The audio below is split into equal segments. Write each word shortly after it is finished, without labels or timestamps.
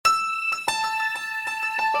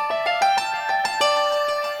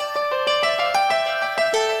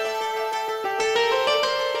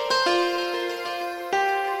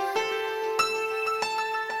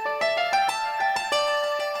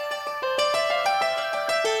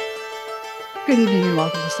Good evening and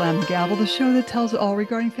welcome to Slam the Gavel, the show that tells all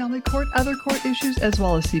regarding family court, other court issues, as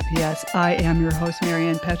well as CPS. I am your host,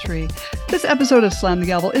 Marianne Petrie. This episode of Slam the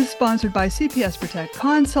Gavel is sponsored by CPS Protect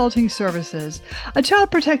Consulting Services. A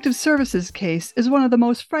child protective services case is one of the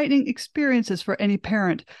most frightening experiences for any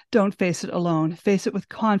parent. Don't face it alone. Face it with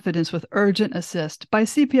confidence with Urgent Assist by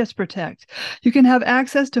CPS Protect. You can have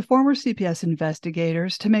access to former CPS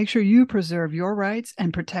investigators to make sure you preserve your rights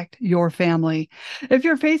and protect your family. If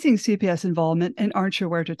you're facing CPS involvement and aren't sure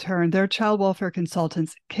where to turn, their child welfare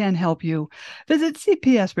consultants can help you. Visit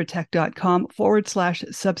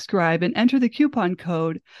cpsprotect.com/subscribe and enter the coupon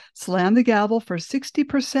code Slam the Gavel for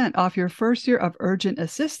 60% off your first year of Urgent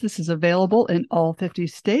Assist. This is available in all 50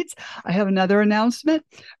 states. I have another announcement.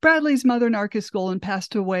 Bradley's mother, Narcisse Golan,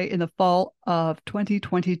 passed away in the fall of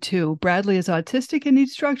 2022. Bradley is autistic and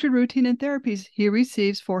needs structured routine and therapies he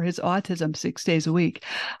receives for his autism 6 days a week.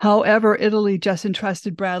 However, Italy just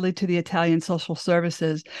entrusted Bradley to the Italian Social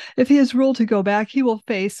Services. If he is ruled to go back, he will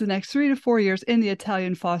face the next 3 to 4 years in the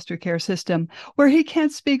Italian foster care system, where he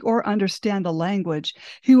can't speak or understand the language.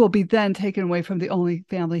 He will be then taken away from the only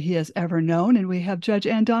family he has ever known, and we have Judge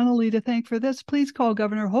Ann Donnelly to thank for this. Please call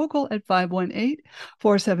Governor Hochul at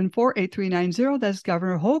 518-474-8390. That's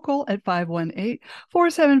Governor Hochul at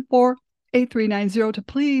 518-474-8390 to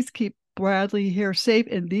please keep Bradley here safe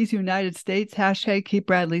in these United States. Hashtag keep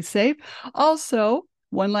Bradley safe. Also,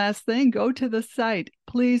 one last thing, go to the site,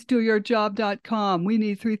 pleasedoyourjob.com. We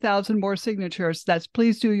need 3,000 more signatures. That's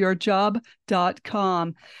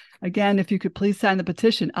pleasedoyourjob.com. Again, if you could please sign the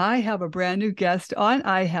petition. I have a brand new guest on.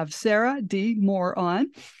 I have Sara D. Moore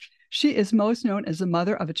on. She is most known as the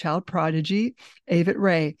mother of a child prodigy, Avit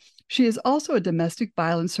Ray. She is also a domestic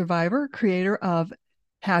violence survivor, creator of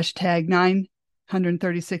hashtag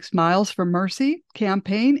 936 Miles for Mercy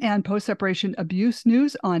campaign and post-separation abuse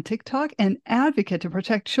news on TikTok, and advocate to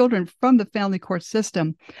protect children from the family court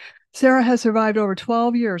system. Sara has survived over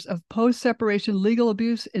 12 years of post-separation legal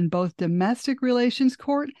abuse in both domestic relations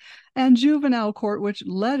court and juvenile court, which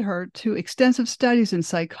led her to extensive studies in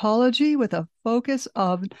psychology with a focus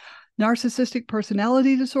of narcissistic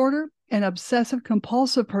personality disorder and obsessive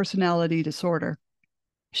compulsive personality disorder.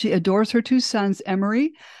 She adores her 2 sons,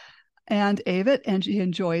 Emery and Avit, and she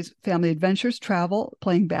enjoys family adventures, travel,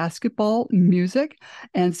 playing basketball, music.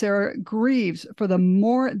 And Sara grieves for the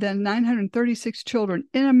more than 936 children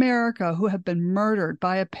in America who have been murdered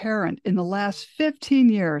by a parent in the last 15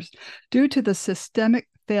 years due to the systemic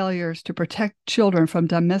failures to protect children from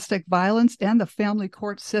domestic violence and the family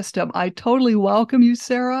court system. I totally welcome you,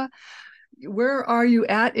 Sara. Where are you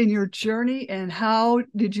at in your journey, and how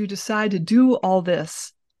did you decide to do all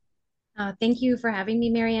this? Thank you for having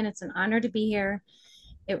me, Marianne. It's an honor to be here.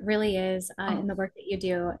 It really is. And the work that you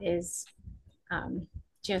do is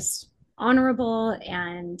just honorable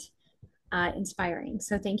and inspiring.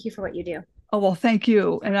 So thank you for what you do. Oh, well, thank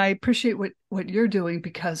you. And I appreciate what you're doing,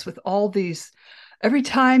 because with all these, every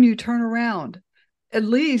time you turn around, at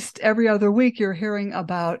least every other week, you're hearing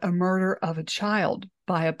about a murder of a child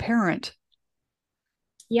by a parent.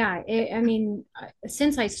 Yeah,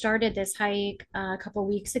 since I started this hike a couple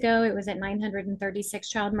weeks ago, it was at 936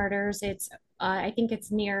 child murders. I think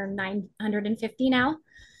it's near 950 now.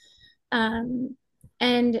 And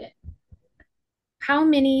how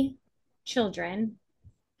many children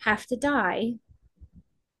have to die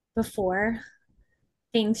before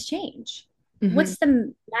things change? Mm-hmm. What's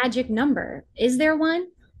the magic number? Is there one?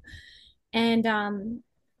 And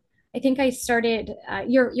I think I started,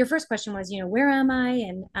 your first question was, where am I?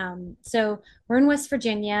 And so we're in West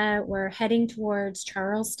Virginia. We're heading towards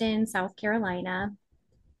Charleston, South Carolina,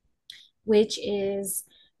 which is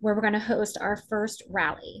where we're going to host our first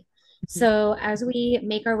rally. So as we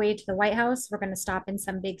make our way to the White House, we're going to stop in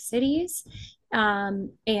some big cities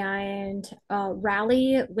and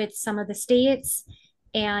rally with some of the states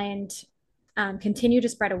and continue to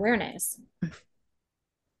spread awareness.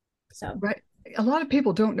 So right. A lot of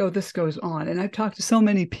people don't know this goes on. And I've talked to so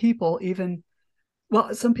many people,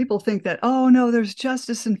 some people think that, oh, no, there's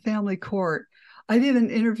justice in family court. I've even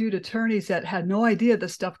interviewed attorneys that had no idea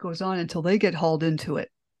this stuff goes on until they get hauled into it.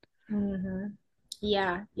 Mm-hmm.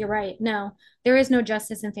 Yeah, you're right. No, there is no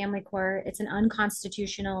justice in family court. It's an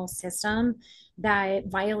unconstitutional system that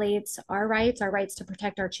violates our rights to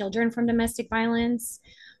protect our children from domestic violence.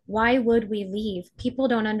 Why would we leave? People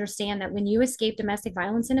don't understand that when you escape domestic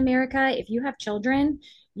violence in America, if you have children,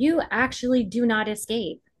 you actually do not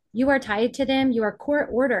escape. You are tied to them. You are court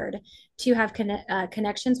ordered to have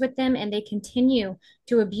connections with them, and they continue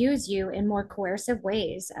to abuse you in more coercive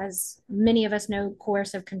ways, as many of us know,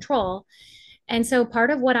 coercive control. And so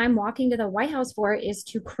part of what I'm walking to the White House for is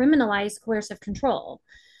to criminalize coercive control.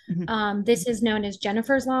 This is known as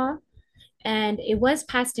Jennifer's Law, and it was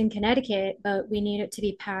passed in Connecticut, but we need it to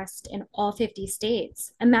be passed in all 50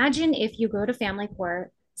 states. Imagine if you go to family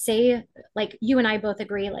court, say, like you and I both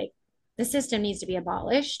agree, like the system needs to be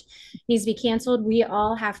abolished, needs to be canceled. We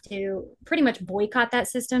all have to pretty much boycott that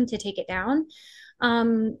system to take it down.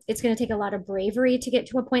 It's going to take a lot of bravery to get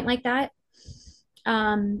to a point like that.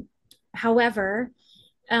 However,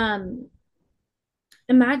 um,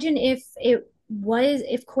 imagine if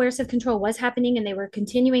coercive control was happening and they were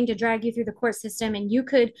continuing to drag you through the court system, and you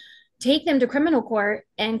could take them to criminal court,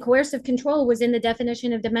 and coercive control was in the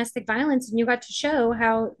definition of domestic violence, and you got to show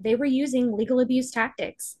how they were using legal abuse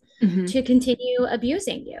tactics to continue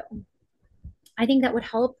abusing you. I think that would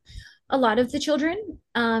help a lot of the children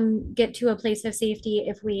get to a place of safety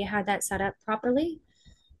if we had that set up properly.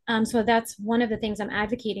 So that's one of the things I'm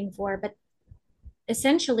advocating for. But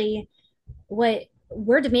essentially, what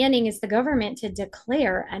we're demanding is the government to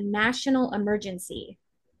declare a national emergency.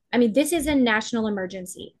 I mean, this is a national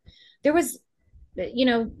emergency. There was,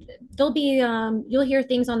 there'll be, you'll hear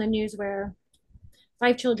things on the news where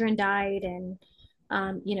 5 children died, and,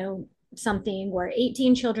 something where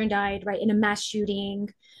 18 children died, right, in a mass shooting.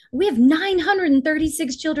 We have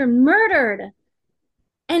 936 children murdered.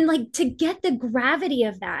 And like, to get the gravity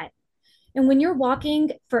of that, and when you're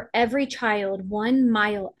walking for every child 1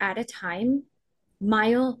 mile at a time,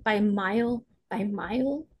 mile by mile by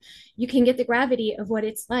mile, you can get the gravity of what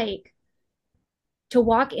it's like to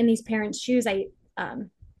walk in these parents' shoes. I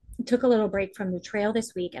took a little break from the trail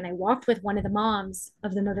this week, and I walked with one of the moms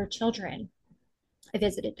of the murdered children. I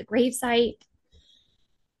visited the gravesite.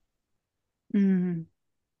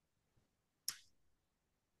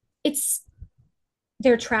 It's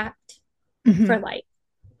They're trapped for life.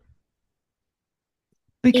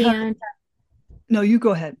 Because and no, you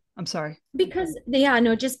go ahead. I'm sorry.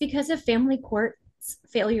 Just because of family court's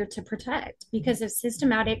failure to protect, because of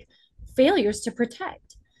systematic failures to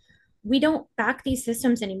protect. We don't back these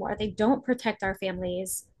systems anymore. They don't protect our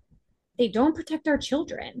families. They don't protect our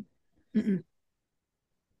children.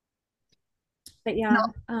 But yeah.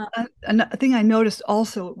 Another thing I noticed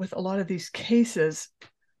also with a lot of these cases,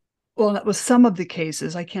 well, that was some of the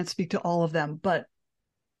cases, I can't speak to all of them, but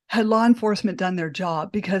had law enforcement done their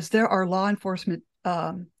job, because there are law enforcement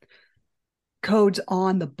codes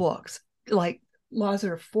on the books, like laws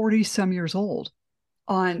that are 40 some years old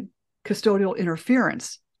on custodial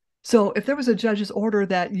interference. So if there was a judge's order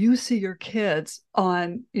that you see your kids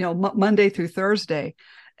on, Monday through Thursday,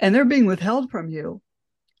 and they're being withheld from you,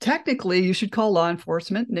 technically you should call law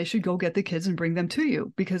enforcement and they should go get the kids and bring them to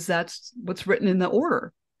you, because that's what's written in the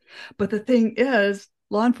order. But the thing is,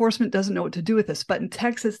 law enforcement doesn't know what to do with this. But in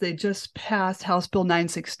Texas, they just passed House Bill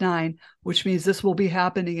 969, which means this will be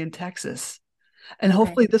happening in Texas. And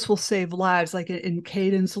hopefully this will save lives, like in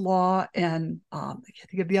Caden's law. And I can't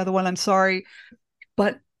think of the other one, I'm sorry.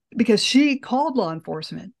 But because she called law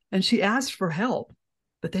enforcement and she asked for help,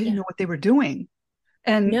 but they didn't know what they were doing.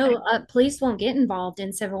 And no, police won't get involved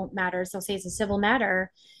in civil matters. They'll say it's a civil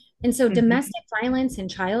matter. And so domestic violence and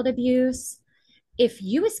child abuse, if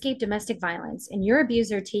you escape domestic violence and your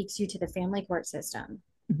abuser takes you to the family court system,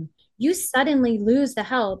 you suddenly lose the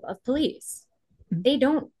help of police. They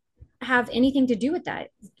don't have anything to do with that.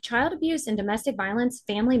 Child abuse and domestic violence,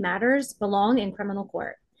 family matters, belong in criminal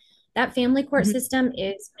court. That family court system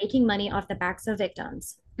is making money off the backs of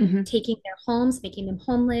victims, taking their homes, making them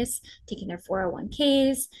homeless, taking their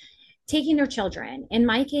 401ks, taking their children. In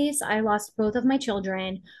my case, I lost both of my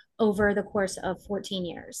children over the course of 14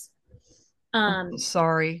 years.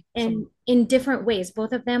 Sorry. And in different ways.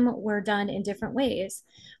 Both of them were done in different ways.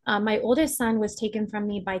 My oldest son was taken from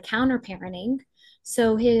me by counter parenting.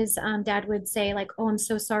 So his dad would say, like, oh, I'm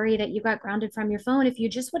so sorry that you got grounded from your phone. If you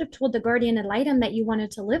just would have told the guardian ad litem that you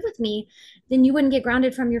wanted to live with me, then you wouldn't get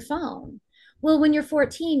grounded from your phone. Well, when you're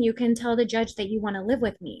 14, you can tell the judge that you want to live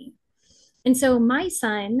with me. And so my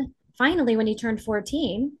son, finally, when he turned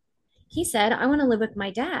 14, he said, I want to live with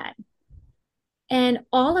my dad. And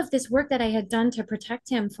all of this work that I had done to protect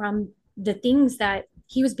him from the things that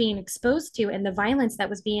he was being exposed to and the violence that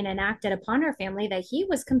was being enacted upon our family that he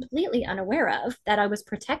was completely unaware of, that I was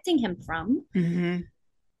protecting him from, it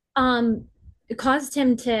caused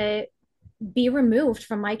him to be removed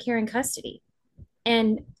from my care and custody.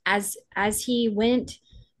 And as he went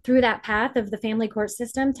through that path of the family court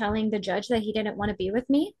system, telling the judge that he didn't want to be with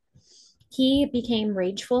me, he became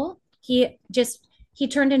rageful. He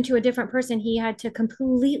turned into a different person. He had to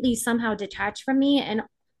completely somehow detach from me, and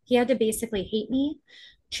he had to basically hate me,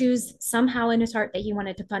 choose somehow in his heart that he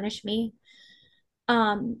wanted to punish me.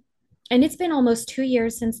 And it's been almost 2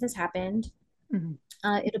 years since this happened.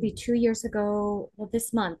 Mm-hmm. It'll be 2 years ago, well,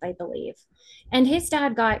 this month, I believe. And his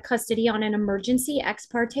dad got custody on an emergency ex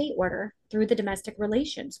parte order through the domestic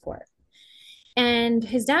relations court. And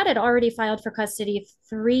his dad had already filed for custody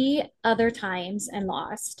 3 other times and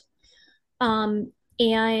lost.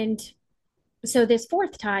 And so this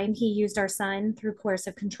fourth time, he used our son through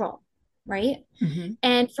coercive control, right? Mm-hmm.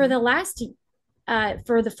 And for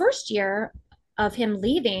the first year of him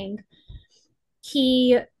leaving,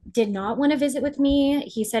 he did not want to visit with me.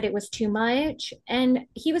 He said it was too much. And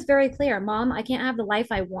he was very clear, Mom, I can't have the life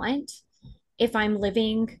I want if I'm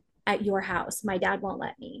living at your house. My dad won't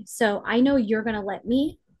let me. So I know you're going to let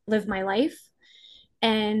me live my life.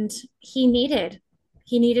 And he needed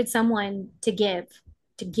someone to give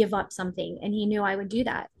up something. And he knew I would do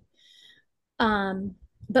that.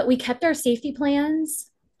 But we kept our safety plans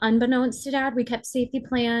unbeknownst to dad. We kept safety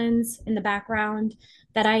plans in the background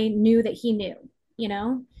that I knew that he knew, you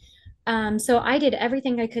know? So I did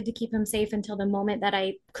everything I could to keep him safe until the moment that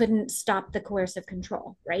I couldn't stop the coercive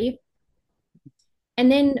control, right?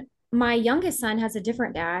 And then my youngest son has a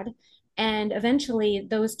different dad. And eventually,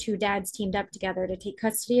 those two dads teamed up together to take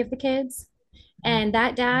custody of the kids. And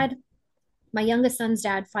that dad, my youngest son's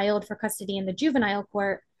dad, filed for custody in the juvenile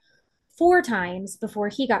court 4 times before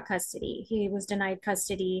he got custody. He was denied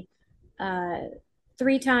custody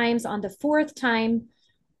 3 times. On the fourth time,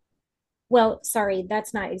 well, sorry,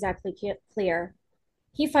 that's not exactly clear.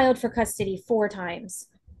 He filed for custody 4 times.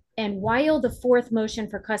 And while the fourth motion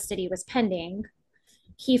for custody was pending,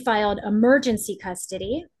 he filed emergency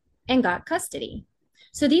custody and got custody.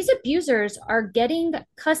 So these abusers are getting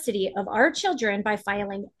custody of our children by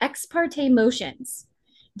filing ex parte motions.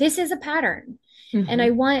 This is a pattern. Mm-hmm. And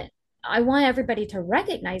I want everybody to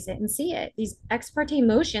recognize it and see it, these ex parte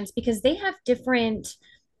motions, because they have different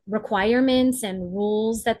requirements and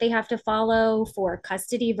rules that they have to follow for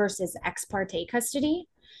custody versus ex parte custody.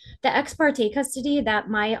 The ex parte custody that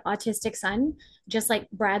my autistic son, just like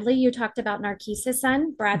Bradley, you talked about Narcissus'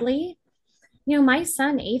 son, Bradley, you know, my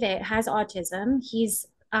son Avit has autism.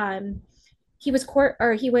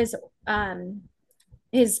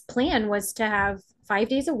 His plan was to have 5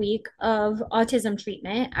 days a week of autism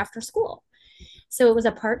treatment after school. So it was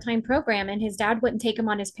a part-time program, and his dad wouldn't take him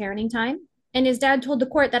on his parenting time. And his dad told the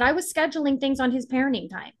court that I was scheduling things on his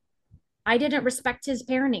parenting time. I didn't respect his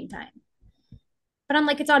parenting time. But I'm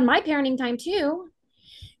like, it's on my parenting time too.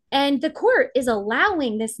 And the court is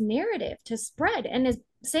allowing this narrative to spread and is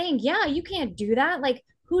saying, yeah, you can't do that. Like,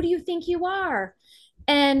 who do you think you are?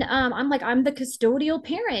 And I'm like, I'm the custodial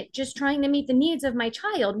parent just trying to meet the needs of my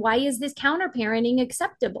child. Why is this counter parenting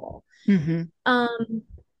acceptable? Mm-hmm.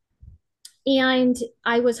 And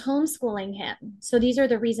I was homeschooling him. So these are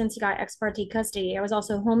the reasons he got ex parte custody. I was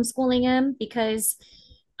also homeschooling him because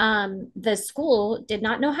the school did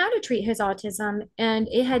not know how to treat his autism, and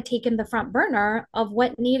it had taken the front burner of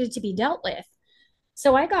what needed to be dealt with.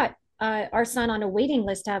 So I got our son on a waiting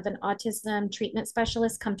list to have an autism treatment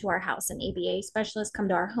specialist come to our house, an ABA specialist come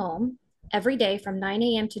to our home every day from 9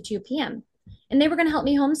 a.m. to 2 p.m. And they were going to help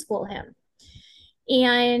me homeschool him.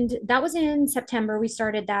 And that was in September. We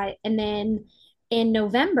started that. And then in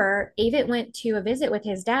November, Avit went to a visit with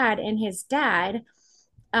his dad, and his dad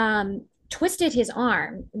twisted his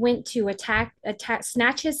arm, went to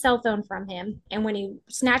snatch his cell phone from him. And when he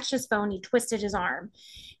snatched his phone, he twisted his arm.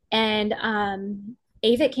 And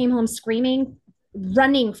Avit came home screaming,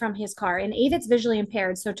 running from his car. And Avit's visually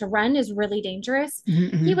impaired, so to run is really dangerous.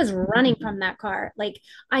 Mm-hmm. He was running from that car. Like,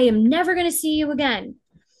 I am never going to see you again.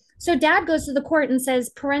 So dad goes to the court and says,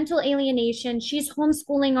 parental alienation, she's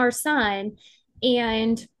homeschooling our son,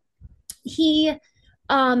 and he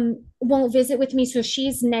won't visit with me, so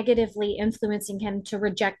she's negatively influencing him to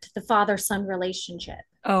reject the father-son relationship.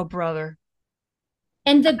 Oh, brother.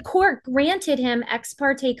 And the court granted him ex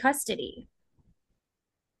parte custody.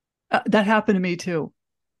 That happened to me too.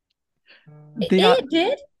 It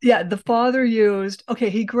did? Yeah, the father used, okay,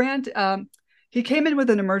 he came in with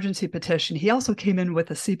an emergency petition. He also came in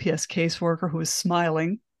with a CPS caseworker who was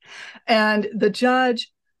smiling. And the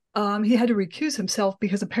judge, he had to recuse himself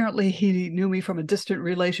because apparently he knew me from a distant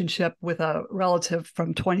relationship with a relative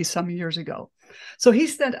from 20 some years ago. So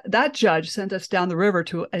that judge sent us down the river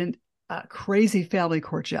to a crazy family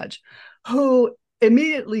court judge who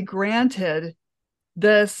immediately granted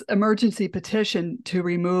this emergency petition to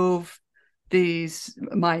remove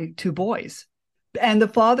my 2 boys. And the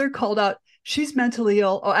father called out, she's mentally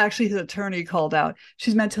ill. Oh, actually, his attorney called out,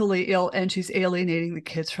 she's mentally ill and she's alienating the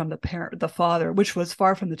kids from the father, which was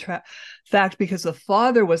far from the fact, because the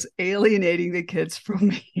father was alienating the kids from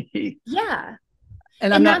me. Yeah.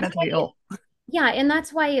 And I'm not mentally ill. Yeah, and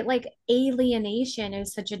that's why like alienation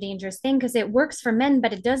is such a dangerous thing because it works for men,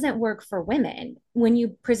 but it doesn't work for women when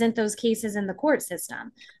you present those cases in the court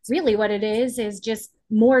system. Really, what it is just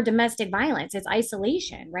more domestic violence. It's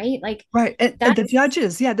isolation, right? Like Right. And the that's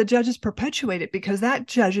judges, yeah, the judges perpetuate it because that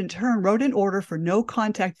judge in turn wrote an order for no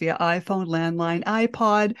contact via iPhone, landline,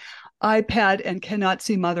 iPod, iPad, and cannot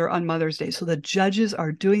see mother on Mother's Day. So the judges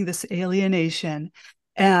are doing this alienation.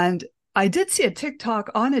 And I did see a TikTok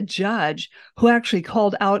on a judge who actually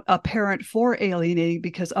called out a parent for alienating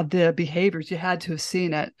because of the behaviors. You had to have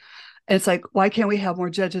seen it. It's like, why can't we have more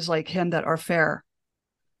judges like him that are fair?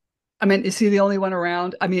 I mean, is he the only one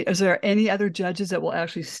around? I mean, is there any other judges that will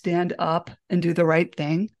actually stand up and do the right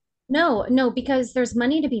thing? no, no, because there's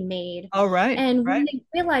money to be made. Oh, right, And when right. they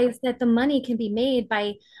realize that the money can be made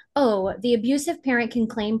by, oh, the abusive parent can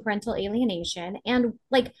claim parental alienation. And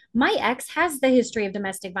like my ex has the history of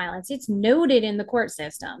domestic violence. It's noted in the court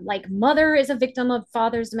system. Like mother is a victim of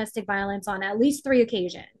father's domestic violence on at least 3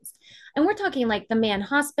 occasions. And we're talking like the man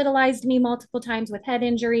hospitalized me multiple times with head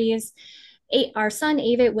injuries. Our son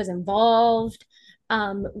Avit was involved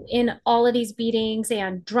in all of these beatings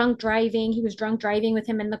and drunk driving. He was drunk driving with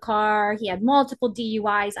him in the car. He had multiple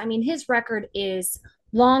DUIs. I mean, his record is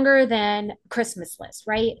longer than Christmas list,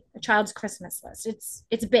 right? A child's Christmas list.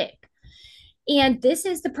 It's big. And this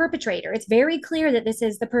is the perpetrator. It's very clear that this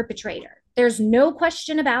is the perpetrator. There's no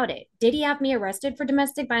question about it. Did he have me arrested for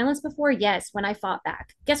domestic violence before? Yes, when I fought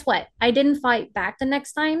back. Guess what? I didn't fight back the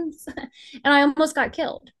next time and I almost got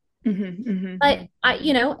killed. Mm-hmm, But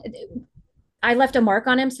mm-hmm. I left a mark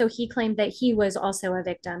on him, so he claimed that he was also a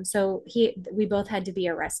victim. So we both had to be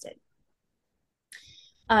arrested.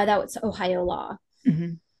 That was Ohio law.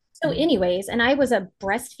 Mm-hmm. So, anyways, and I was a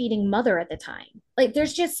breastfeeding mother at the time. Like,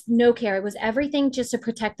 there's just no care. It was everything just to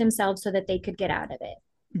protect themselves so that they could get out of it.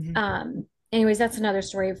 Mm-hmm. Anyways, that's another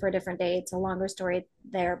story for a different day. It's a longer story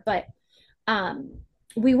there, but um,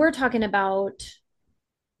 we were talking about.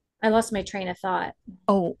 I lost my train of thought.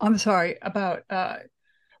 Oh, I'm sorry about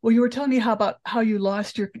well, you were telling me how about how you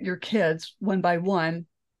lost your kids one by one.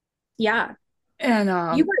 Yeah, And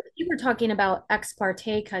you were talking about ex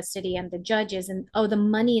parte custody and the judges and oh the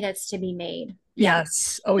money that's to be made. Yeah.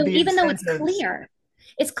 yes, oh, So the even though incentives.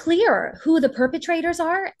 it's clear who the perpetrators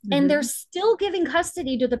are, and they're Mm-hmm. still giving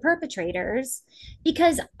custody to the perpetrators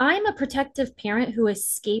because I'm a protective parent who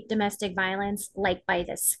escaped domestic violence like by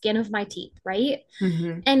the skin of my teeth, right?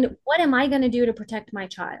 Mm-hmm. And what am I going to do to protect my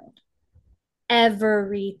child?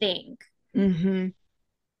 Everything. Mm-hmm.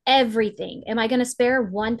 Everything. Am I going to spare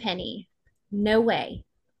one penny? No way.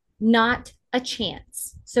 Not a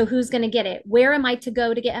chance. So who's going to get it? Where am I to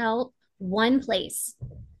go to get help? One place.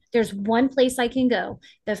 There's one place I can go,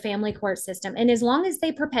 the family court system. And as long as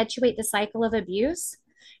they perpetuate the cycle of abuse,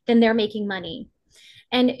 then they're making money.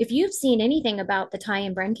 And if you've seen anything about the Ty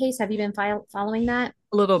and Bren case, have you been following that?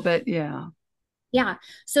 A little bit, yeah. Yeah.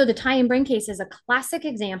 So the Ty and Bren case is a classic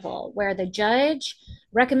example where the judge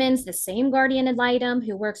recommends the same guardian ad litem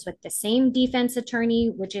who works with the same defense attorney,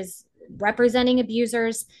 which is representing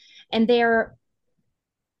abusers, and they're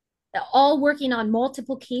all working on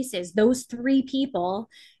multiple cases, those three people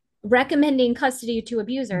recommending custody to Mm-hmm.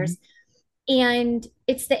 abusers. And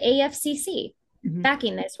it's the AFCC Mm-hmm.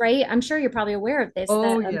 backing this, right? I'm sure you're probably aware of this,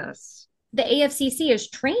 Oh, that yes. the AFCC is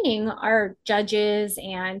training our judges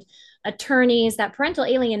and attorneys that parental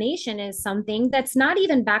alienation is something that's not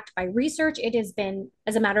even backed by research. It has been,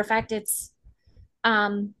 as a matter of fact,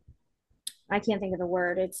 um, I can't think of the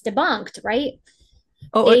word, it's debunked, right?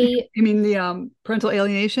 Oh, They, you mean the parental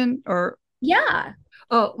alienation or yeah,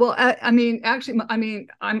 oh, well, I mean, actually, I mean,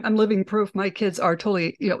 I'm living proof. My kids are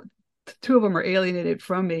totally, two of them are alienated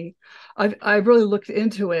from me. I've really looked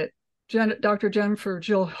into it. Dr. Jennifer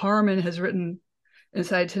Jill Harmon has written in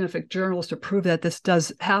scientific journals to prove that this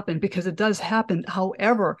does happen because it does happen.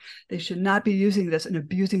 However, they should not be using this and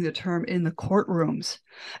abusing the term in the courtrooms,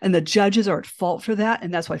 and the judges are at fault for that,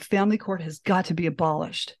 and that's why family court has got to be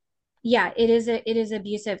abolished. yeah, it is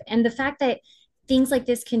abusive. And the fact that things like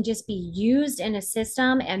this can just be used in a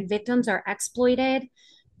system and victims are exploited.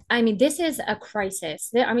 I mean, this is a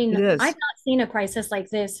crisis. I It mean, I've is. not seen a crisis like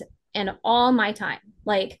this in all my time.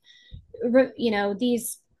 Like,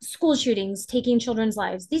 these school shootings taking children's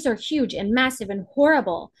lives, these are huge and massive and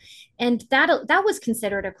horrible. And that was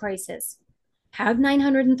considered a crisis. Have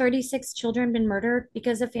 936 children been murdered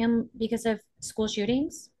because of school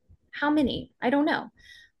shootings? How many? I don't know.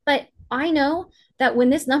 But I know that when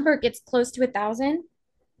this number gets close to 1,000,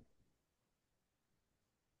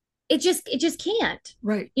 it just can't.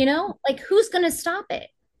 Right. Like who's going to stop it?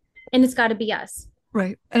 And it's got to be us.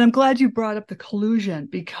 Right. And I'm glad you brought up the collusion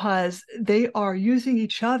because they are using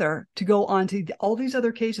each other to go on to all these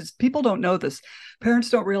other cases. People don't know this. Parents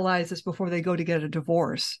don't realize this before they go to get a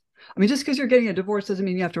divorce. I mean, just because you're getting a divorce doesn't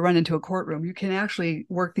mean you have to run into a courtroom. You can actually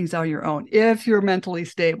work things out on your own if you're mentally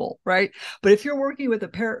stable, right? But if you're working with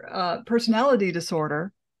a personality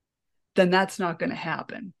disorder, then that's not going to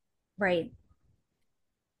happen. Right.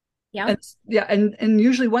 Yeah. And yeah, and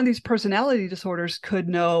usually one of these personality disorders could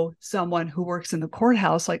know someone who works in the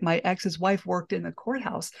courthouse, like my ex's wife worked in the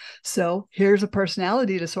courthouse. So here's a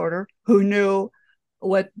personality disorder who knew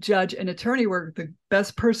what judge and attorney were the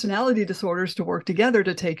best personality disorders to work together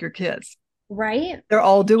to take your kids. Right. They're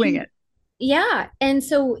all doing And it. yeah. And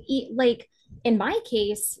so like in my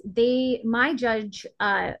case, my judge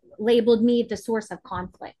labeled me the source of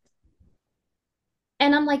conflict.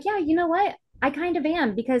 And I'm like, yeah, you know what? I kind of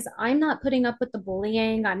am because I'm not putting up with the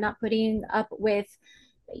bullying. I'm not putting up with,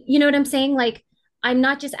 you know what I'm saying? Like, I'm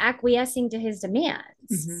not just acquiescing to his demands.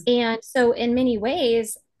 Mm-hmm. And so, in many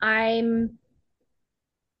ways, I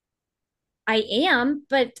am,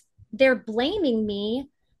 but they're blaming me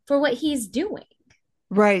for what he's doing.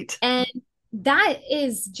 Right. And that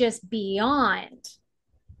is just beyond.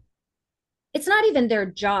 It's not even their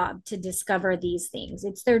job to discover these things.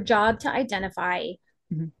 It's their job to identify.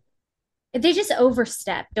 Mm-hmm. They just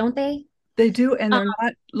overstep, don't they? They do, and they're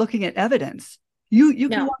not looking at evidence. You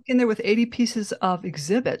can No. walk in there with 80 pieces of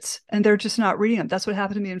exhibits and they're just not reading them. That's what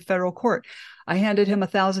happened to me in federal court. I handed him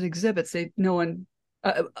 1,000 exhibits. No one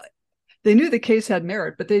they knew the case had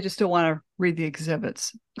merit, but they just don't want to read the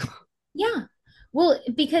exhibits. Yeah. Well,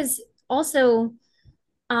 because also,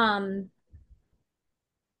 um,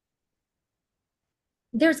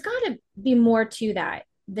 there's got to be more to that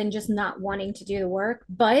than just not wanting to do the work.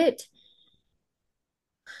 But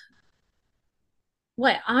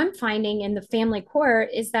what I'm finding in the family court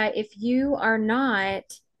is that if you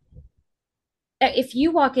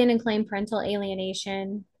walk in and claim parental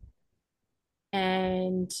alienation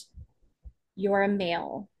and you're a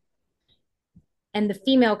male, and the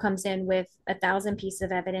female comes in with 1,000 pieces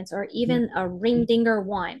of evidence or even a ring dinger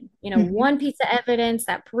one, Mm-hmm. one piece of evidence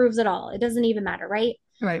that proves it all. It doesn't even matter, right?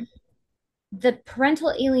 Right. The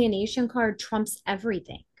parental alienation card trumps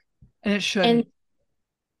everything. And it And shouldn't.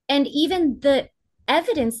 even the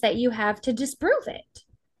evidence that you have to disprove it.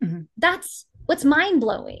 Mm-hmm. That's what's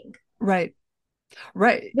mind-blowing. Right.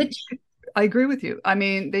 Right. Which I agree with you. I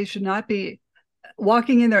mean, they should not be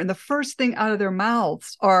walking in there and the first thing out of their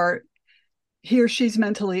mouths are he or she's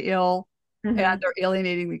mentally ill and mm-hmm. they're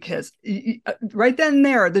alienating the kids. Right then and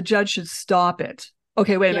there, the judge should stop it.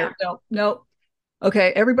 Okay, wait a Yeah. minute. No, no.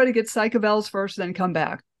 Okay, everybody gets psych evals first, then come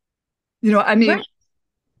back. I mean, Right.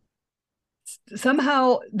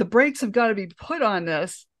 somehow the brakes have got to be put on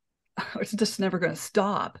this. It's just never going to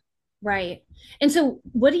stop. Right. And so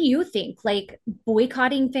what do you think? Like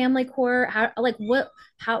boycotting family court?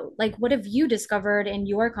 What have you discovered in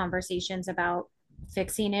your conversations about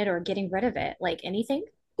fixing it or getting rid of it? Like anything?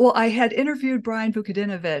 Well, I had interviewed Brian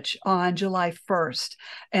Vukadinovich on July 1st,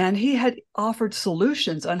 and he had offered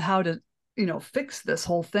solutions on how to, fix this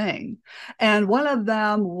whole thing. And one of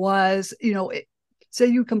them was, say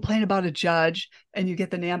you complain about a judge and you get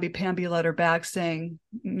the namby-pamby letter back saying,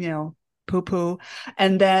 poo-poo,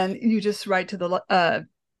 and then you just write to the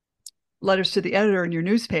letters to the editor in your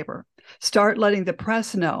newspaper. Start letting the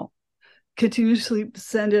press know, continuously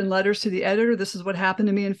send in letters to the editor. This is what happened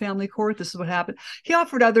to me in family court. This is what happened. He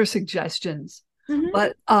offered other suggestions,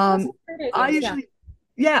 but I usually,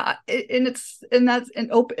 yeah,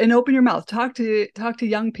 open your mouth. Talk to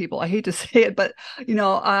young people. I hate to say it, but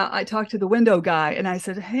I talked to the window guy and I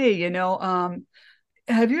said, hey,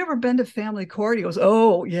 have you ever been to family court? He goes,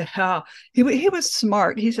 oh yeah. He was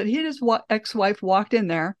smart. He said he and his ex-wife walked in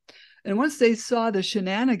there. And once they saw the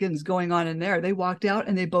shenanigans going on in there, they walked out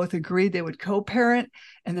and they both agreed they would co-parent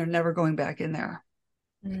and they're never going back in there.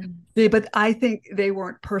 But I think they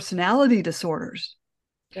weren't personality disorders.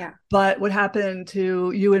 Yeah. But what happened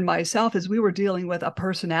to you and myself is we were dealing with a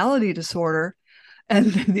personality disorder and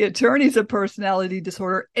the attorney's a personality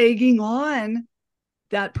disorder egging on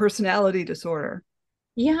that personality disorder.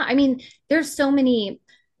 Yeah. I mean, there's so many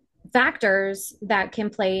factors that can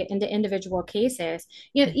play into individual cases.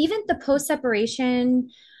 Even the post-separation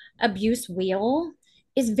abuse wheel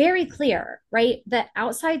is very clear, right? The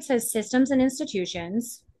outside says systems and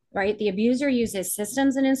institutions, right? The abuser uses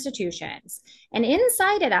systems and institutions. And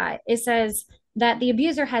inside of that, it says that the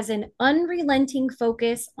abuser has an unrelenting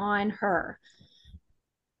focus on her.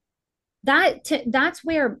 That's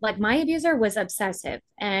where like my abuser was obsessive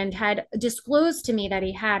and had disclosed to me that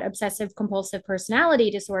he had obsessive compulsive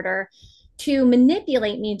personality disorder to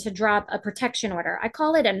manipulate me to drop a protection order. I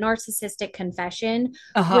call it a narcissistic confession,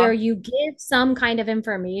 Uh-huh. where you give some kind of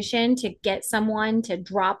information to get someone to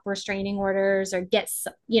drop restraining orders or get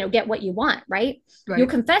what you want, right? You'll Right.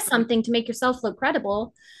 confess something to make yourself look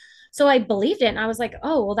credible. So I believed it and I was like,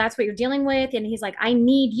 oh, well, that's what you're dealing with. And he's like, I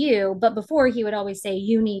need you. But before he would always say,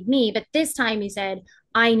 you need me. But this time he said,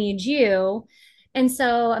 I need you. And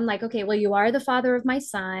so I'm like, okay, well, you are the father of my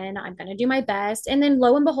son. I'm going to do my best. And then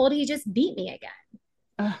lo and behold, he just beat me again.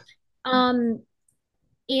 Uh, Um,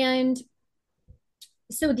 and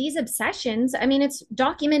so these obsessions, I mean, it's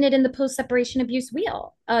documented in the post separation abuse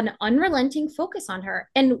wheel, an unrelenting focus on her.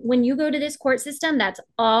 And when you go to this court system, that's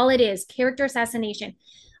all it is, character assassination.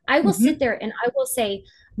 I will sit mhm. there and I will say,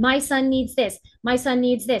 my son needs this, my son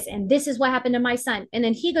needs this, and this is what happened to my son. And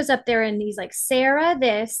then he goes up there and he's like, Sara,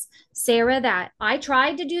 this, Sara, that. I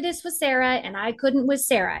tried to do this with Sara and I couldn't with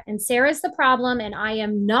Sara. And Sara's the problem, and I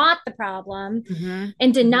am not the problem. Mhm.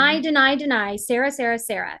 And deny, Sara, Sara,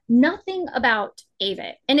 Sara. Nothing about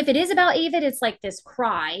Avid. And if it is about Avid, it's like this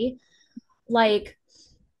cry, like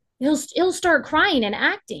he'll start crying and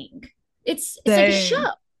acting. It's like a Same.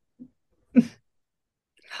 show.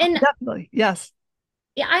 And Definitely. Yes.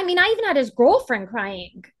 yeah, I mean, I even had his girlfriend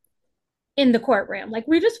crying in the courtroom. Like,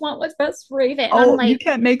 we just want what's best for Avid. And I'm Oh, you like,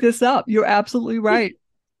 can't make this up. You're absolutely you right.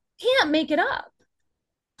 can't make it up.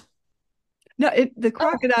 No, the Oh,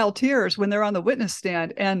 crocodile tears when they're on the witness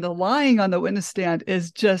stand, and the lying on the witness stand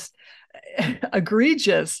is just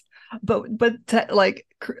egregious. But to, like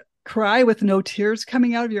cry with no tears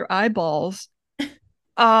coming out of your eyeballs,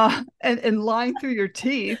 and lying through your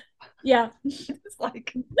teeth, yeah. it's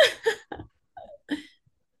like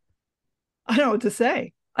I don't know what to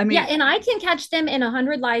say. I Yeah, mean, and I can catch them in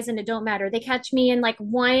 100 lies and it don't matter. They catch me in like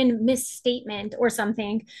one misstatement or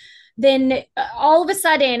something. Then all of a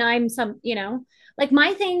sudden I'm like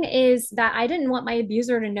my thing is that I didn't want my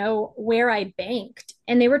abuser to know where I banked.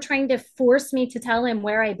 And they were trying to force me to tell him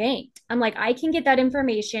where I banked. I'm like, I can get that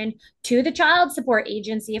information to the child support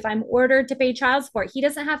agency if I'm ordered to pay child support. He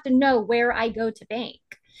doesn't have to know where I go to bank.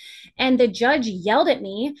 And the judge yelled at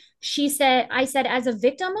me. I said, as a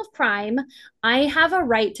victim of crime, I have a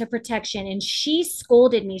right to protection. And she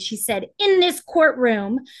scolded me. She said, in this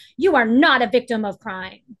courtroom, you are not a victim of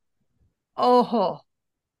crime. oh,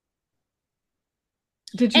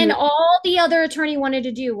 did And you? all the other attorney wanted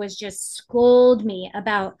to do was just scold me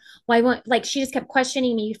about why, like, she just kept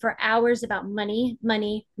questioning me for hours about money,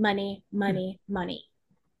 money, money, money, money.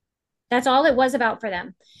 That's all it was about for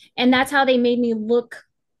them. And that's how they made me look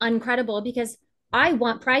uncredible because I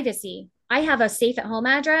want privacy. I have a safe at home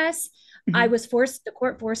address. Mhm. The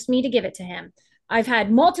court forced me to give it to him. I've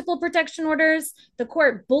had multiple protection orders. The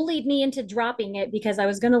court bullied me into dropping it because I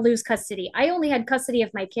was going to lose custody. I only had custody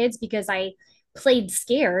of my kids because I played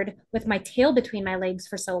scared with my tail between my legs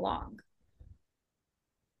for so long.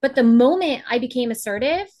 But the moment I became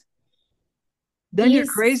assertive, Then you're these,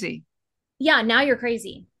 crazy. yeah, now you're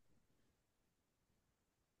crazy.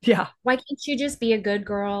 Yeah. Why can't you just be a good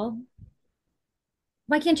girl?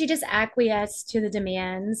 Why can't you just acquiesce to the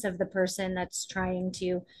demands of the person that's trying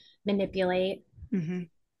to manipulate? Mhm.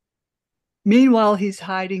 Meanwhile, he's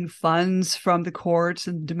hiding funds from the courts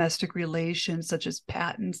and domestic relations, such as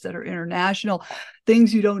patents that are international,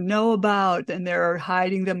 things you don't know about, and they're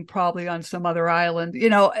hiding them probably on some other island.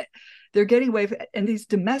 They're getting away, and these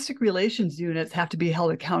domestic relations units have to be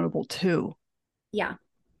held accountable too. Yeah.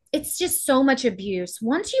 It's just so much abuse.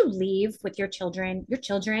 Once you leave with your children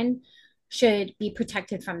should be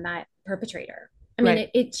protected from that perpetrator. I mean,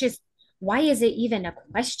 Right. it's just, why is it even a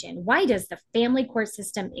question? Why does the family court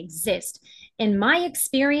system exist? In my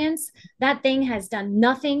experience, that thing has done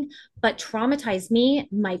nothing but traumatize me,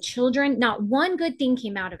 my children. Not one good thing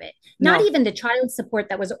came out of it. Not No. even the child support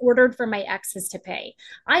that was ordered for my exes to pay.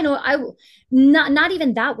 I know I not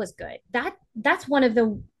even that was good. That's one of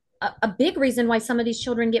the a big reason why some of these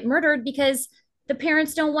children get murdered because the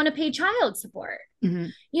parents don't want to pay child support.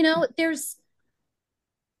 Mhm. There's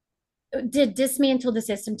to dismantle the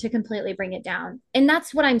system to completely bring it down. And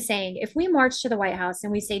that's what I'm saying. If we march to the White House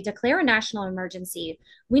and we say declare a national emergency,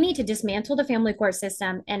 we need to dismantle the family court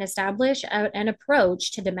system and establish an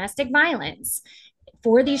approach to domestic violence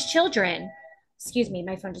for these children. Excuse me,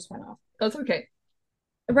 my phone just went off. That's okay.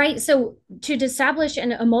 Right. So to establish a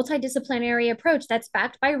multidisciplinary approach that's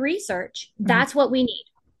backed by research, Mhm. that's what we need.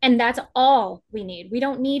 And that's all we need. We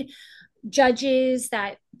don't need judges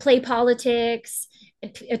that play politics,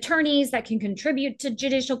 attorneys that can contribute to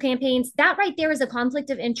judicial campaigns. That right there is a conflict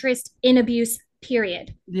of interest in abuse, period.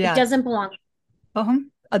 It Yes. doesn't belong. Uh-huh.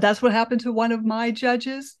 That's what happened to one of my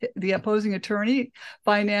judges. The opposing attorney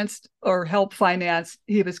financed or helped finance.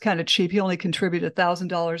 He was kind of cheap. He only contributed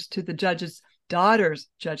 $1,000 to the judge's daughter's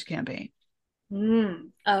judge campaign.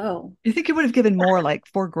 Oh, You think he would have given more, like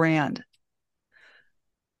 $4,000?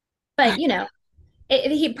 but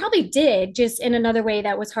he probably did, just in another way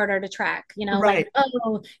that was harder to track, like, Right.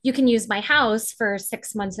 oh, you can use my house for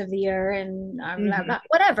 6 months of the year and blah, Mm-hmm. blah,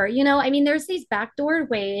 whatever, I mean, there's these backdoor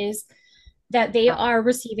ways that they Yeah. are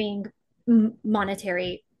receiving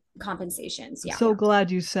monetary compensations. I'm Yeah. so glad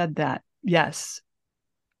you said that. Yes.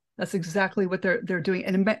 That's exactly what they're doing.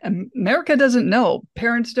 And America doesn't know.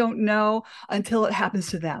 Parents don't know until it happens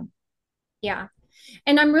to them. Yeah.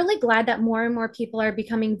 And I'm really glad that more and more people are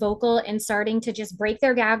becoming vocal and starting to just break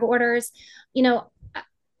their gag orders. You know,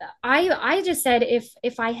 I just said,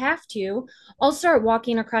 if I have to, I'll start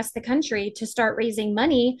walking across the country to start raising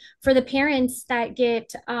money for the parents that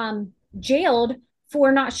get jailed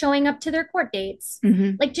for not showing up to their court dates.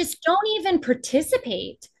 Mm-hmm. Like, just don't even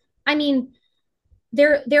participate. I mean,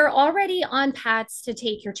 they're already on paths to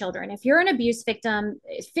take your children. If you're an abuse victim,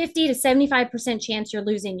 50 to 75% chance you're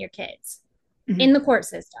losing your kids Mm-hmm. in the court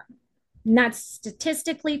system. And that's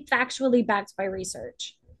statistically, factually backed by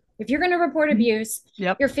research. If you're going to report Mm-hmm. abuse,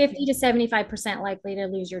 Yep. you're 50 to 75% likely to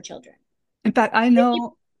lose your children. In fact, I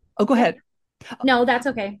know. Oh, go Yep. ahead. No, that's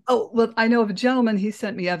okay. Oh, well, I know of a gentleman. He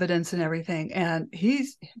sent me evidence and everything, and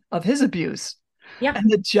he's of his abuse. Yeah.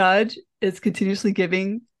 And the judge is continuously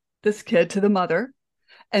giving this kid to the mother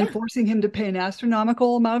and Yeah. forcing him to pay an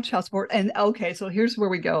astronomical amount of child support. And okay, so here's where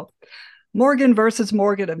we go. Morgan versus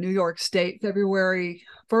Morgan of New York State, February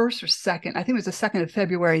 1st or 2nd. I think it was the 2nd of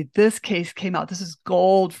February. This case came out. This is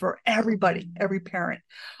gold for everybody, every parent.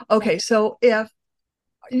 Yeah. Okay, so if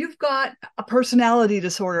you've got a personality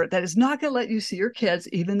disorder that is not going to let you see your kids,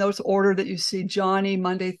 even though it's ordered that you see Johnny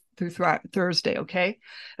Monday through Thursday, okay?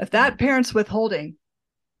 If that parent's withholding,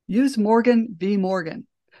 use Morgan v. Morgan,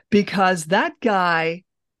 because that guy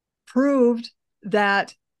proved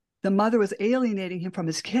that the mother was alienating him from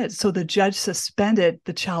his kids. So the judge suspended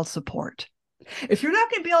the child support. If you're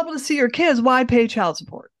not going to be able to see your kids, why pay child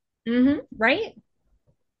support? Right.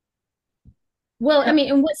 Well, I Yeah. mean,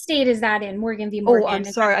 in what state is that in? Morgan v. Oh, I'm Morgan.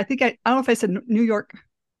 Is sorry. I don't know if I said New York.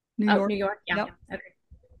 New that, oh, York. New York? Yeah. Yep. Okay.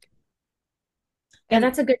 Yeah, And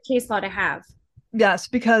that's a good case law to have. yes,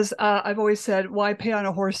 because I've always said, why pay on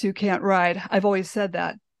a horse you can't ride? I've always said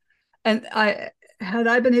that. And had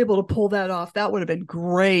I been able to pull that off, that would have been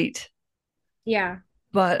great. Yeah,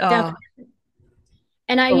 But definitely.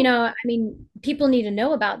 And oh, I mean, people need to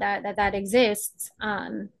know about that exists.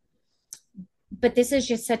 But this is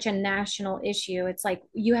just such a national issue. It's like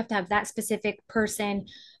you have to have that specific person,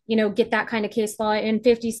 get that kind of case law in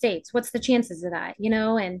 50 states. What's the chances of that?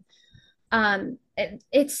 And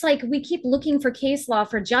it's like we keep looking for case law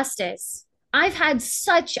for justice. I've had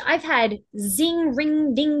zing,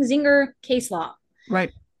 ring, ding, zinger case law.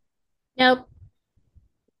 right. Nope.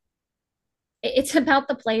 It's about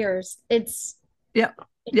the players. Yeah.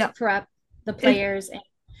 It's Yeah. corrupt the It, players.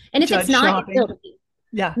 And if it's judge not, it shopping. will be.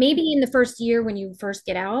 Yeah. Maybe in the first year when you first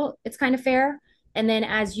get out, it's kind of fair. And then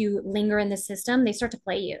as you linger in the system, they start to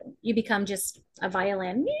play you. You become just a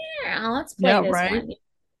violin. Yeah, let's play Yeah. this Right. one.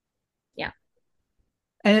 Yeah.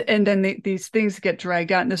 And then these things get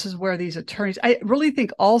dragged out. And this is where these attorneys, I really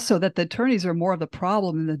think also that the attorneys are more of the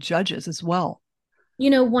problem than the judges as well.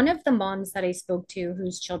 One of the moms that I spoke to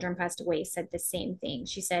whose children passed away said the same thing.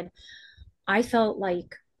 She said, I felt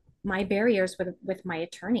like my barriers with my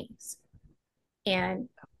attorneys. And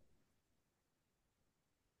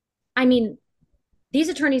I mean, these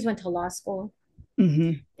attorneys went to law school.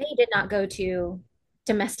 Mm-hmm. They did not go to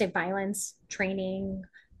domestic violence training,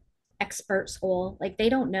 expert school. Like, they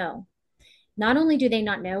don't know. Not only do they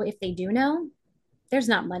not know, if they do know, there's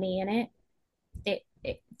not money in it.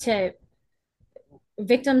 To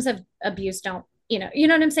victims of abuse don't, you know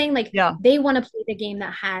what I'm saying? Like, Yeah. they want to play the game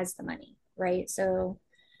that has the money, right? So,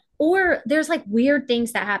 or there's like weird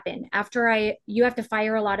things that happen after you have to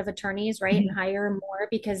fire a lot of attorneys, right? And Mm-hmm. hire more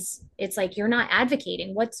because it's like you're not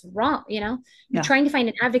advocating. What's wrong? You're Yeah. trying to find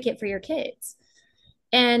an advocate for your kids.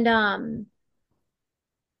 And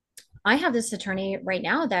I have this attorney right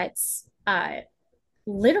now that's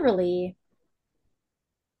literally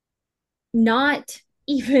not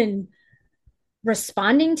even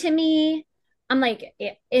responding to me. I'm like,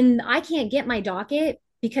 and I can't get my docket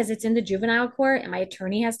because it's in the juvenile court and my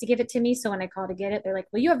attorney has to give it to me. So when I call to get it, they're like,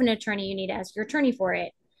 well, you have an attorney. You need to ask your attorney for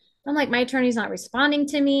it. I'm like, my attorney's not responding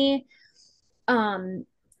to me. Um,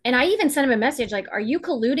 and I even sent him a message like, are you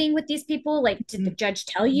colluding with these people? Like, did the judge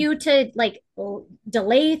tell you to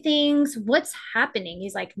delay things? What's happening?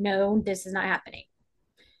 He's like, no, this is not happening.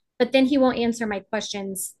 but then he won't answer my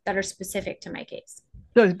questions that are specific to my case.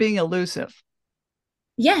 So he's being elusive.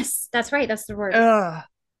 Yes, that's right. That's the word. Ugh.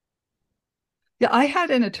 Yeah, I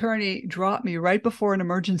had an attorney drop me right before an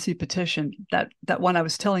emergency petition, that one I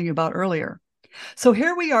was telling you about earlier. So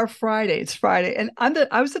here we are Friday. It's Friday. And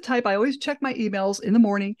I was the type, I always check my emails in the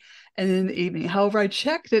morning and in the evening. However, I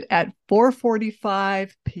checked it at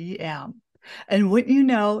 4:45 p.m. And wouldn't you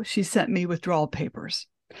know, she sent me withdrawal papers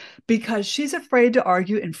because she's afraid to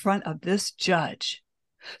argue in front of this judge.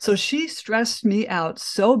 So she stressed me out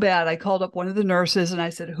so bad. I called up one of the nurses and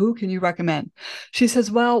I said, "Who can you recommend?" She says,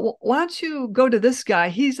 "Well, why don't you go to this guy?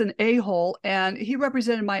 He's an a-hole and he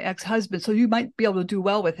represented my ex-husband, so you might be able to do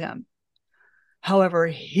well with him." However,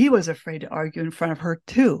 he was afraid to argue in front of her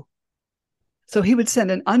too. So he would send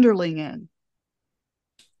an underling in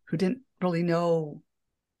who didn't really know.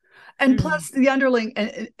 And plus, the underling,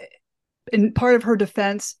 in part of her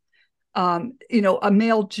defense, a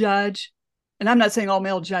male judge, and I'm not saying all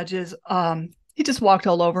male judges, he just walked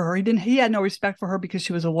all over her. He had no respect for her because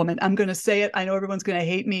she was a woman. I'm going to say it. I know everyone's going to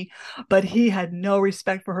hate me, but he had no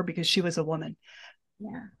respect for her because she was a woman.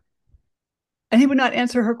 Yeah. And he would not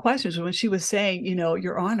answer her questions when she was saying,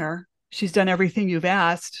 Your Honor, she's done everything you've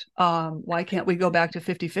asked. Why can't we go back to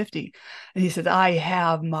 50-50? And he said, "I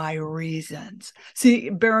have my reasons." See,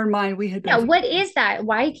 bear in mind, we had been. Yeah, what is that?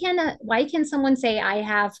 Why can someone say I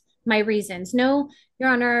have my reasons? No, Your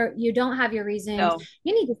Honor, you don't have your reasons. No.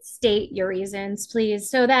 You need to state your reasons,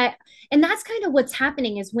 please. And that's kind of what's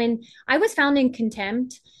happening is when I was found in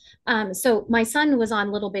contempt. So my son was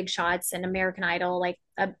on Little Big Shots and American Idol, like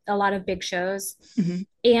a lot of big shows. Mm-hmm.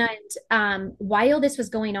 And while this was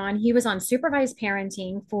going on, he was on supervised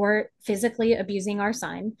parenting for physically abusing our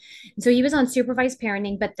son. And so he was on supervised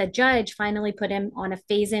parenting, but the judge finally put him on a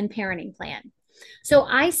phase-in parenting plan. So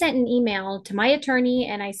I sent an email to my attorney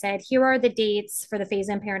and I said, "Here are the dates for the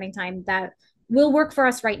phase-in parenting time that will work for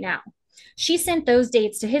us right now." She sent those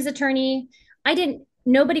dates to his attorney.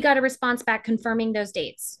 Nobody got a response back confirming those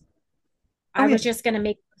dates. Oh, I yeah. was just going to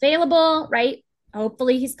make it available, right?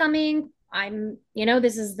 Hopefully he's coming.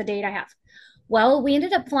 This is the date I have. Well, we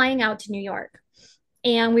ended up flying out to New York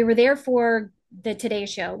and we were there for the Today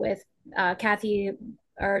Show with Kathy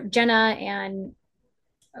or Jenna and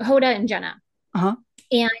Hoda and Jenna. Uh-huh.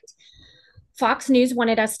 And Fox News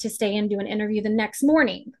wanted us to stay and do an interview the next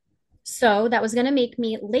morning. So that was going to make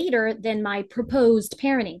me later than my proposed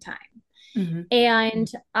parenting time. Mm-hmm.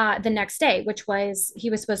 And the next day, which was, he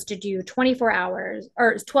was supposed to do 24 hours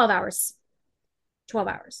or 12 hours. 12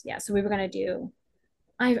 hours. Yeah. So we were going to do,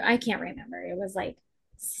 I can't remember. It was like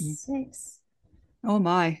 6. Oh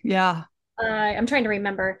my. Yeah. I'm trying to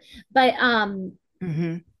remember. But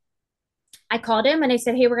Mm-hmm. I called him and I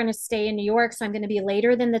said, "Hey, we're going to stay in New York. So I'm going to be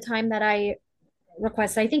later than the time that I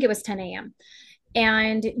requested. I think it was 10 a.m.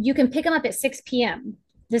 And you can pick him up at 6 p.m.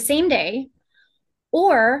 the same day,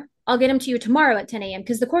 or I'll get him to you tomorrow at 10 a.m.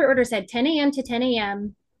 because the court order said 10 a.m. to 10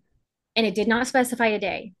 a.m. and it did not specify a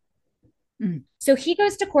day." Mm-hmm. So he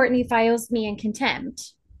goes to court and he files me in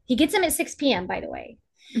contempt. He gets him at 6 p.m., by the way,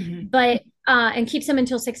 Mm-hmm. but and keeps him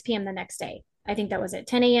until 6 p.m. the next day. I think that was it,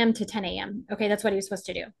 10 a.m. to 10 a.m. Okay, that's what he was supposed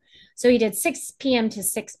to do. So he did 6 p.m. to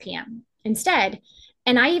 6 p.m. instead.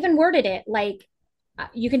 And I even worded it like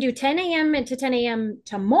you can do 10 a.m. to 10 a.m.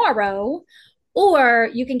 tomorrow, or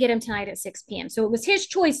you can get him tonight at 6 p.m. So it was his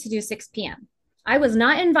choice to do 6 p.m. I was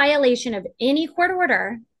not in violation of any court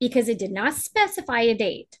order because it did not specify a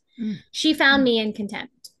date. She found me in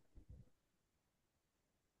contempt.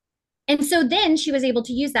 And so then she was able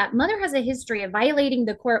to use that. Mother has a history of violating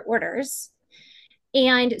the court orders.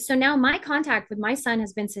 And so now my contact with my son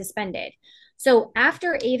has been suspended. So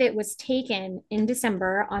after Avit was taken in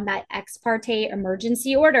December on that ex parte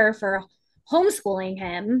emergency order for homeschooling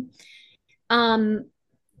him,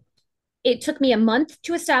 it took me a month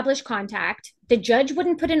to establish contact. The judge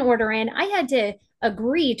wouldn't put an order in. I had to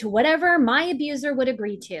agree to whatever my abuser would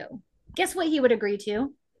agree to. Guess what he would agree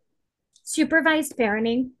to? Supervised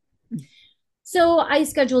parenting. So I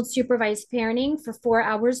scheduled supervised parenting for 4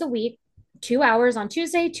 hours a week, 2 hours on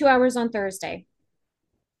Tuesday, 2 hours on Thursday.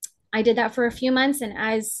 I did that for a few months. And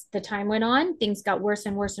as the time went on, things got worse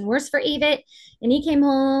and worse and worse for Avit. And he came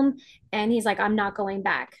home and he's like, "I'm not going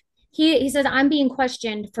back." He says, "I'm being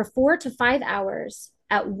questioned for 4 to 5 hours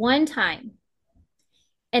at one time.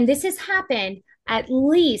 And this has happened at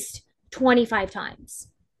least 25 times.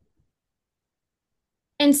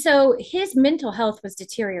 And so his mental health was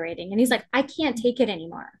deteriorating. And he's like, "I can't take it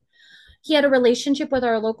anymore." He had a relationship with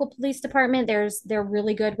our local police department. They're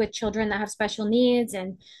really good with children that have special needs.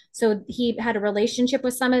 And so he had a relationship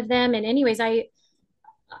with some of them. And anyways,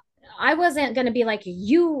 I wasn't going to be like,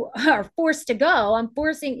 you are forced to go. I'm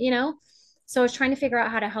forcing, So I was trying to figure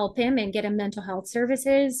out how to help him and get him mental health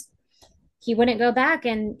services. He wouldn't go back.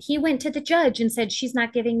 And he went to the judge and said, she's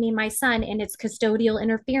not giving me my son and it's custodial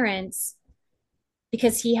interference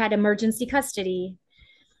because he had emergency custody.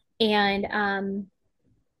 And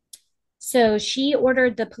so she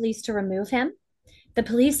ordered the police to remove him. The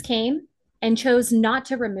police came and chose not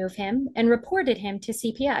to remove him and reported him to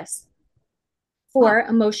CPS Huh. for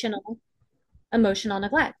emotional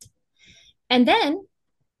neglect. And then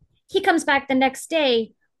he comes back the next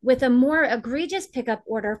day with a more egregious pickup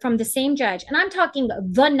order from the same judge. And I'm talking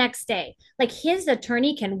the next day. Like his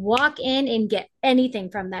attorney can walk in and get anything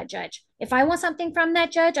from that judge. If I want something from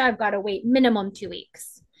that judge, I've got to wait minimum 2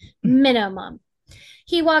 weeks. Minimum.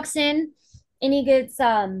 He walks in and he gets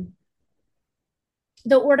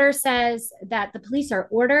the order says that the police are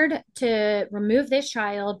ordered to remove this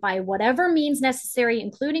child by whatever means necessary,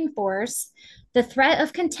 including force, the threat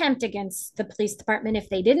of contempt against the police department if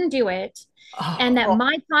they didn't do it, and that Oh,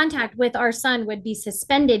 my contact with our son would be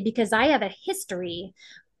suspended because I have a history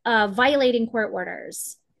of violating court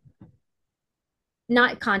orders.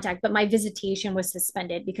 Not contact, but my visitation was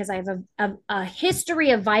suspended because I have a history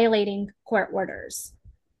of violating court orders.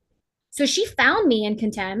 So she found me in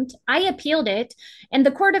contempt. I appealed it, and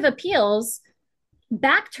the Court of Appeals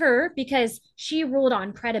backed her because she ruled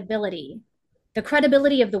on credibility, the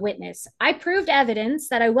credibility of the witness. I proved evidence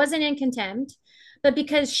that I wasn't in contempt, but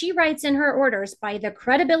because she writes in her orders by the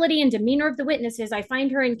credibility and demeanor of the witnesses, I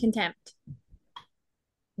find her in contempt.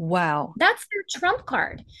 wow. That's their trump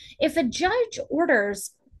card. If a judge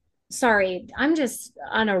orders, sorry, I'm just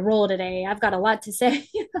on a roll today. I've got a lot to say.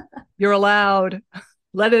 You're allowed.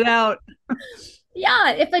 Let it out.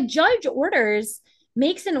 Yeah, if a judge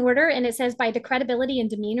makes an order and it says by the credibility and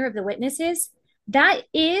demeanor of the witnesses, that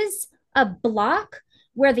is a block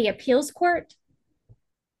where the appeals court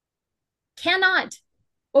cannot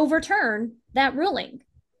overturn that ruling.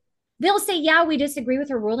 They'll say, yeah, we disagree with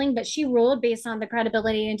her ruling, but she ruled based on the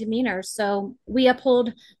credibility and demeanor. So we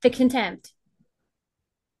uphold the contempt.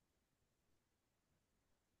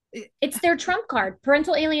 It's their trump card,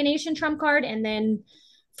 parental alienation trump card, and then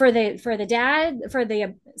for the dad for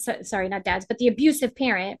the sorry, not dads, but the abusive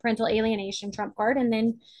parent, parental alienation trump card, and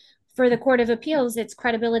then for the Court of Appeals, it's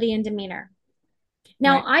credibility and demeanor.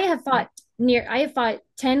 Now Right. I have fought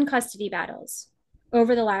 10 custody battles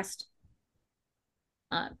over the last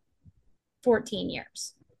uh, 14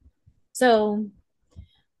 years. So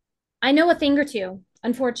I know a thing or two,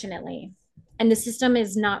 unfortunately, and the system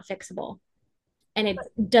is not fixable and it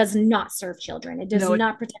does not serve children. It does No,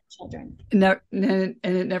 not protect children. no, and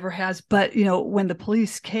it never has. But when the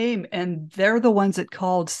police came and they're the ones that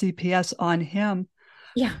called CPS on him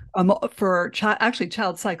Yeah. for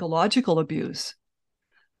child psychological abuse,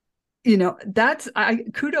 that's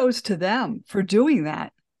kudos to them for doing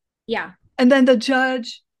that. Yeah. And then the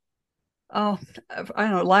judge, oh, I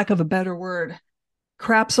don't know, lack of a better word,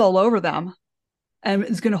 craps all over them and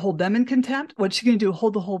is going to hold them in contempt. What's she going to do?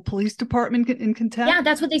 Hold the whole police department in contempt? Yeah,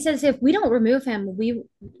 that's what they said. If we don't remove him, we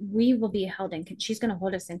will be held in. She's going to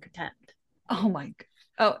hold us in contempt. Oh my!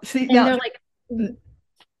 Oh, see And now. they're like,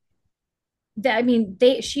 I mean,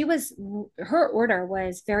 her order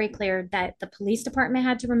was very clear that the police department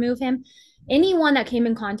had to remove him. Anyone that came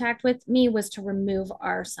in contact with me was to remove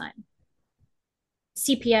our son.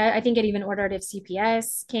 CPS, I think it even ordered if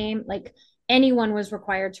CPS came, like anyone was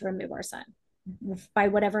required to remove our son by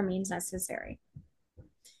whatever means necessary.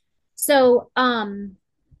 So, I'm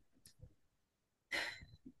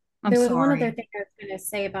there was one other sorry. thing I was going to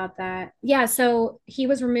say about that. Yeah, so he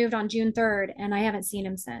was removed on June 3rd, and I haven't seen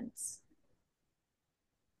him since.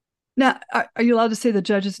 Now, are you allowed to say the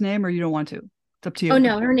judge's name, or you don't want to? It's up to Oh you.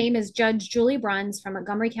 no, her name is Judge Julie Bruns from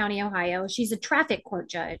Montgomery County, Ohio. She's a traffic court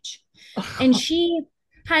judge, and she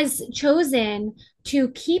has chosen to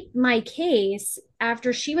keep my case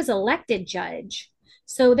after she was elected judge.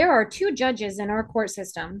 So there are two judges in our court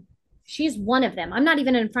system. She's one of them. I'm not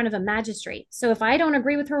even in front of a magistrate. So if I don't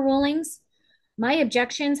agree with her rulings, my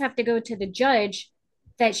objections have to go to the judge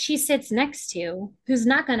that she sits next to, who's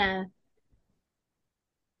not going to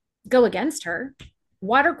go against her.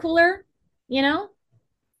 Water cooler, you know,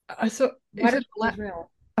 So you water said cooler is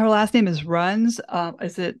real. her last name is Runs.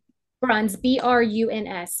 Is it? Bruns,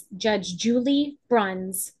 Bruns, Judge Julie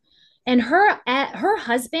Bruns, and her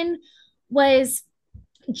husband was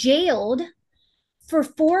jailed for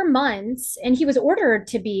 4 months, and he was ordered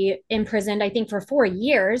to be imprisoned, I think, for 4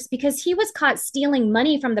 years because he was caught stealing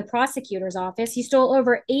money from the prosecutor's office. He stole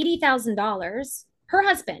over $80,000. Her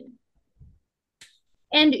husband.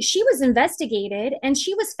 And she was investigated, and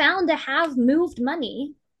she was found to have moved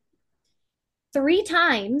money three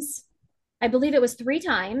times. I believe it was three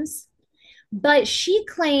times, but she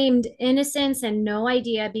claimed innocence and no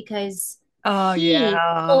idea because Oh he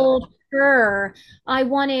yeah. told her, I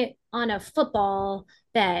want it on a football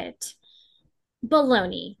bet.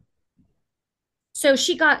 Baloney. So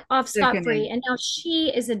she got off scot-free Sickening. and now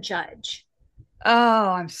she is a judge. Oh,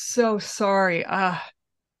 I'm so sorry.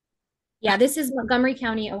 Yeah, this is Montgomery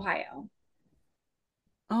County, Ohio.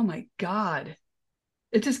 Oh my God.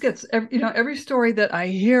 It just gets, every story that I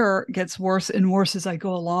hear gets worse and worse as I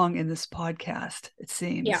go along in this podcast, it Yeah.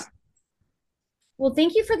 seems. Well,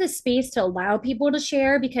 thank you for the space to allow people to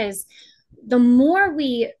share because the more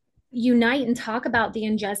we unite and talk about the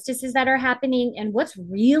injustices that are happening and what's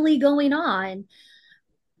really going on,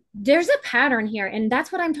 there's a pattern here. And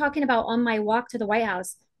that's what I'm talking about on my walk to the White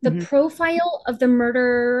House. The Hmm. profile of the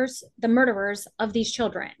murderers of these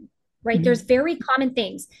children, right? There's Hmm. very common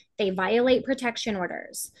things. They violate protection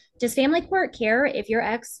orders. Does family court care if your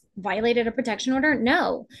ex violated a protection order?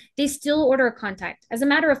 No, they still order a contact. As a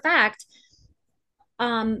matter of fact,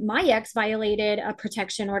 my ex violated a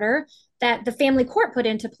protection order that the family court put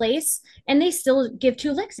into place, and they still give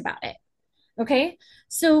two licks about it. Okay.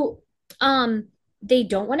 So, um, they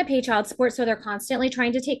don't want to pay child support, so they're constantly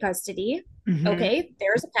trying to take custody. Hmm. Okay,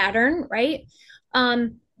 there's a pattern, right?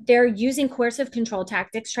 They're using coercive control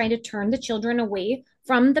tactics, trying to turn the children away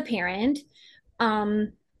from the parent,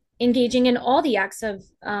 um, engaging in all the acts of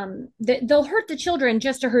they'll hurt the children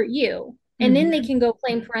just to hurt you. And then they Hmm. can go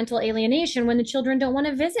claim parental alienation when the children don't want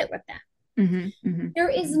to visit with them. Hmm. Hmm. There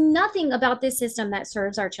is nothing about this system that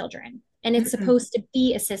serves our children. And it's Hmm. supposed to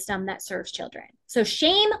be a system that serves children. So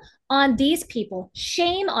shame on these people,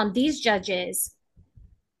 shame on these judges,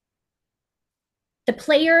 the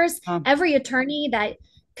players, Um, every attorney that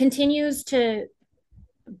continues to,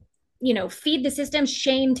 feed the system,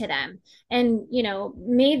 shame to them. And,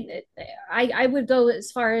 made I would go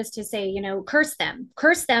as far as to say, curse them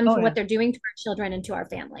oh for what yeah. they're doing to our children and to our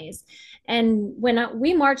families. And when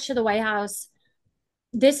we march to the White House,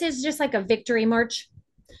 this is just like a victory march.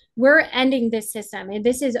 We're ending this system and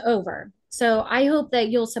this is over. So I hope that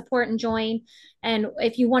you'll support and join. And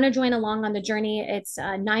if you want to join along on the journey, it's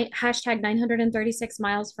hashtag 936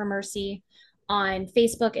 miles for mercy on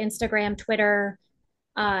Facebook, Instagram, Twitter,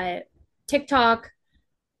 uh, TikTok,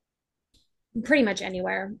 pretty much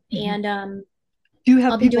anywhere. Hmm. And Do you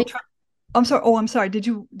have I'll be people doing, try? I'm sorry. Oh, I'm sorry. Did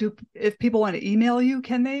you do, if people want to email you,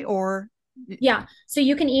 can they, or? yeah. So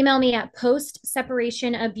you can email me at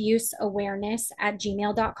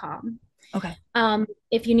postseparationabuseawareness@gmail.com. Okay.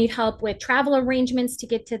 If you need help with travel arrangements to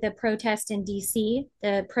get to the protest in DC,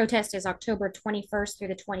 the protest is October 21st through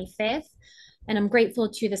the 25th. And I'm grateful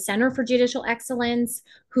to the Center for Judicial Excellence,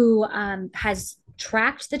 who has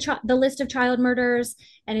tracked the list of child murders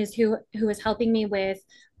and who is helping me with,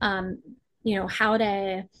 how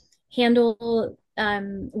to handle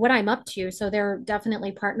what I'm up to. So they're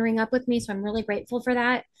definitely partnering up with me. So I'm really grateful for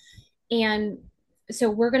that. And so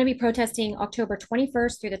we're going to be protesting October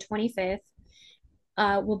 21st through the 25th.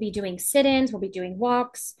 We'll be doing sit-ins, we'll be doing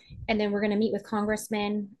walks, and then we're going to meet with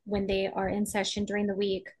congressmen when they are in session during the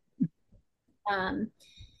week. Um,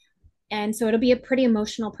 and so it'll be a pretty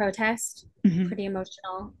emotional protest, Hmm. pretty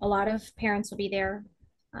emotional. A lot of parents will be there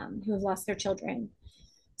who have lost their children.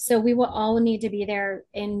 So we will all need to be there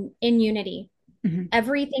in unity. Hmm.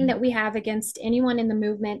 Everything that we have against anyone in the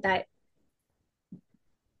movement that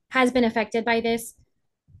has been affected by this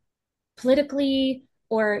politically,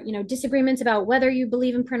 or disagreements about whether you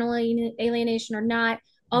believe in parental alienation or not,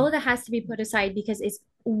 all of that has to be put aside because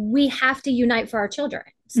we have to unite for our children's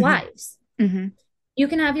Hmm. lives. Hmm. You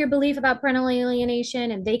can have your belief about parental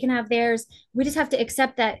alienation and they can have theirs. We just have to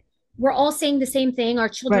accept that we're all saying the same thing. Our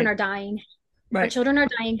children Right. are dying. Our Right. children are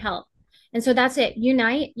dying. Help. And so that's it.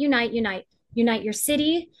 Unite, unite, unite. Unite your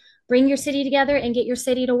city, bring your city together and get your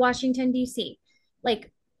city to Washington, D.C.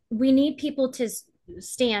 Like, we need people to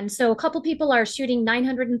stand. So a couple people are shooting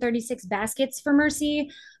 936 baskets for mercy.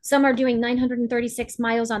 Some are doing 936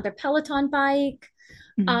 miles on their Peloton bike.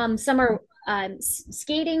 Hmm. Some are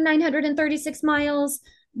skating 936 miles,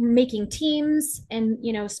 making teams and,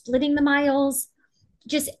 splitting the miles.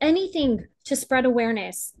 Just anything to spread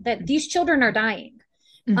awareness that these children are dying.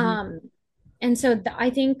 Hmm. Um, and so I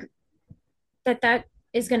think that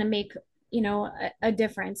is going to make, a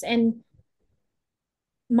difference. And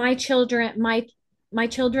my children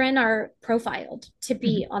are profiled to Hmm.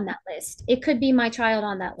 be on that list. It could be my child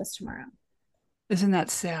on that list tomorrow. Isn't that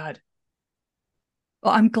sad?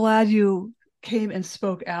 Well, I'm glad you came and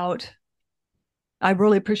spoke out. I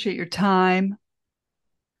really appreciate your time.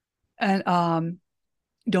 And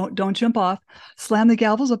Don't jump off. Slam the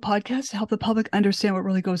Gavel is a podcast to help the public understand what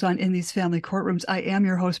really goes on in these family courtrooms. I am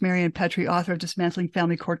your host, Marianne Petrie, author of Dismantling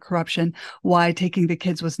Family Court Corruption, Why Taking the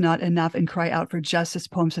Kids Was Not Enough, and Cry Out for Justice,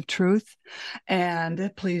 Poems of Truth.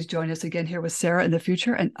 And please join us again here with Sara in the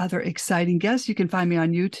future and other exciting guests. You can find me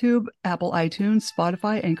on YouTube, Apple iTunes,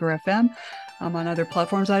 Spotify, Anchor FM. I'm on other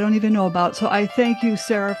platforms I don't even know about. So I thank you,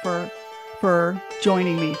 Sara, for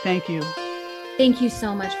joining me. Thank you. Thank you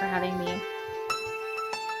so much for having me.